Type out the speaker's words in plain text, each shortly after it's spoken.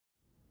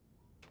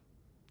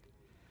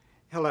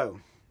Hello,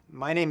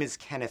 my name is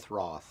Kenneth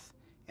Roth,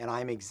 and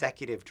I'm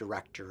Executive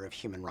Director of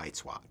Human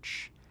Rights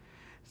Watch.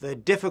 The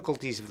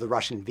difficulties of the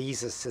Russian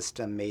visa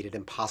system made it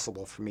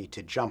impossible for me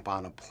to jump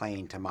on a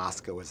plane to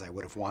Moscow as I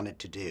would have wanted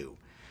to do.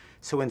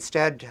 So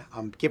instead,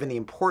 given the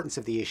importance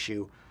of the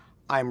issue,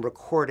 I'm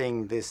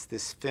recording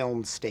this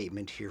filmed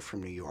statement here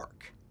from New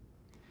York.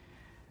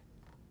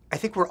 I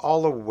think we're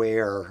all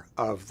aware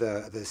of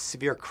the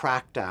severe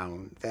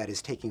crackdown that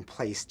is taking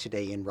place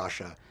today in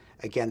Russia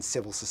against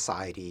civil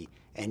society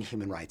and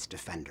human rights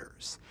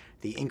defenders.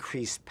 The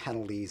increased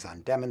penalties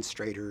on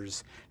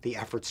demonstrators, the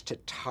efforts to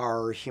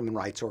tar human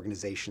rights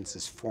organizations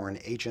as foreign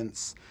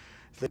agents,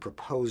 the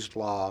proposed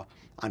law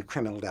on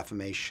criminal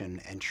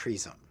defamation and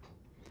treason.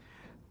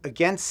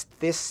 Against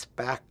this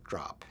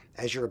backdrop,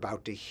 as you're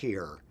about to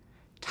hear,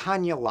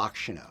 Tanya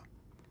Lokshina,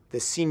 the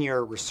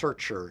senior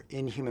researcher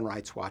in Human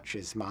Rights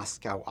Watch's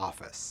Moscow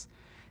office,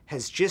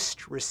 has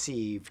just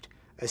received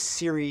a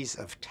series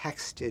of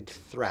texted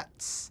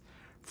threats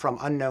from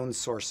unknown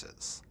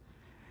sources.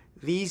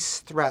 These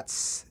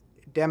threats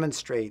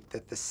demonstrate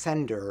that the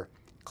sender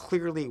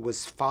clearly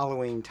was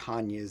following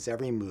Tanya's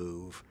every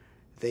move.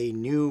 They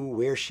knew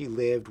where she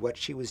lived, what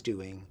she was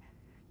doing.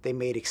 They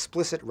made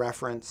explicit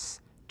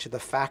reference to the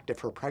fact of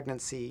her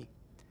pregnancy.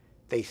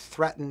 They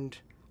threatened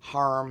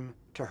harm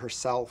to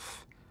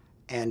herself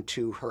and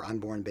to her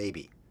unborn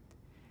baby.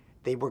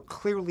 They were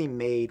clearly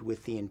made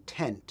with the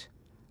intent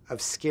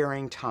of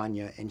scaring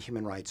Tanya and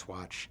Human Rights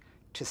Watch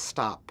to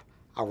stop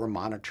our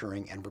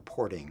monitoring and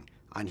reporting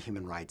on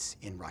human rights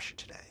in Russia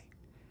today.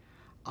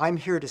 I'm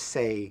here to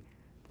say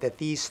that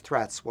these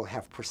threats will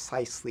have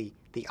precisely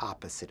the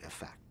opposite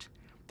effect,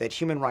 that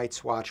Human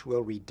Rights Watch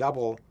will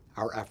redouble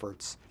our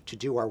efforts to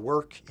do our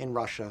work in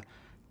Russia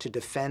to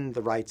defend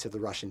the rights of the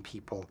Russian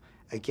people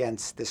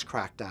against this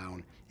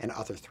crackdown and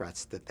other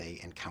threats that they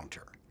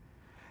encounter.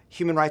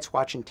 Human Rights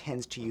Watch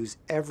intends to use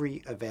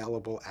every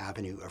available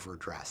avenue of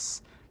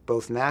redress,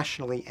 both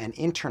nationally and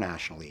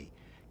internationally,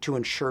 to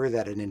ensure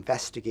that an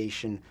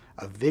investigation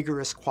of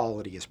vigorous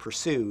quality is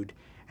pursued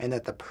and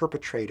that the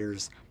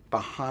perpetrators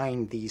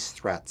behind these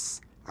threats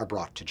are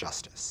brought to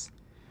justice.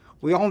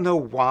 We all know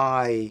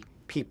why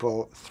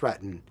people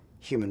threaten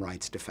human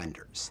rights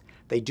defenders.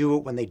 They do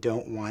it when they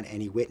don't want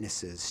any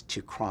witnesses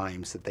to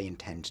crimes that they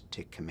intend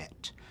to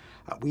commit.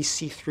 We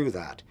see through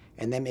that,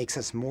 and that makes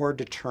us more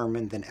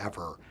determined than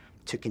ever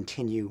to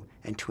continue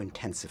and to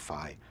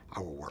intensify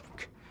our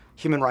work.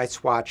 Human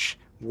Rights Watch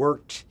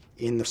worked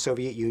in the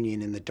Soviet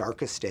Union in the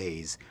darkest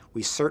days.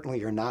 We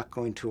certainly are not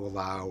going to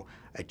allow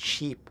a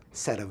cheap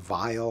set of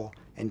vile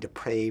and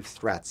depraved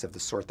threats of the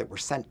sort that were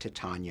sent to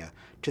Tanya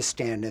to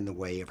stand in the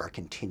way of our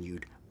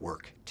continued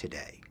work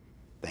today.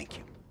 Thank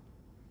you.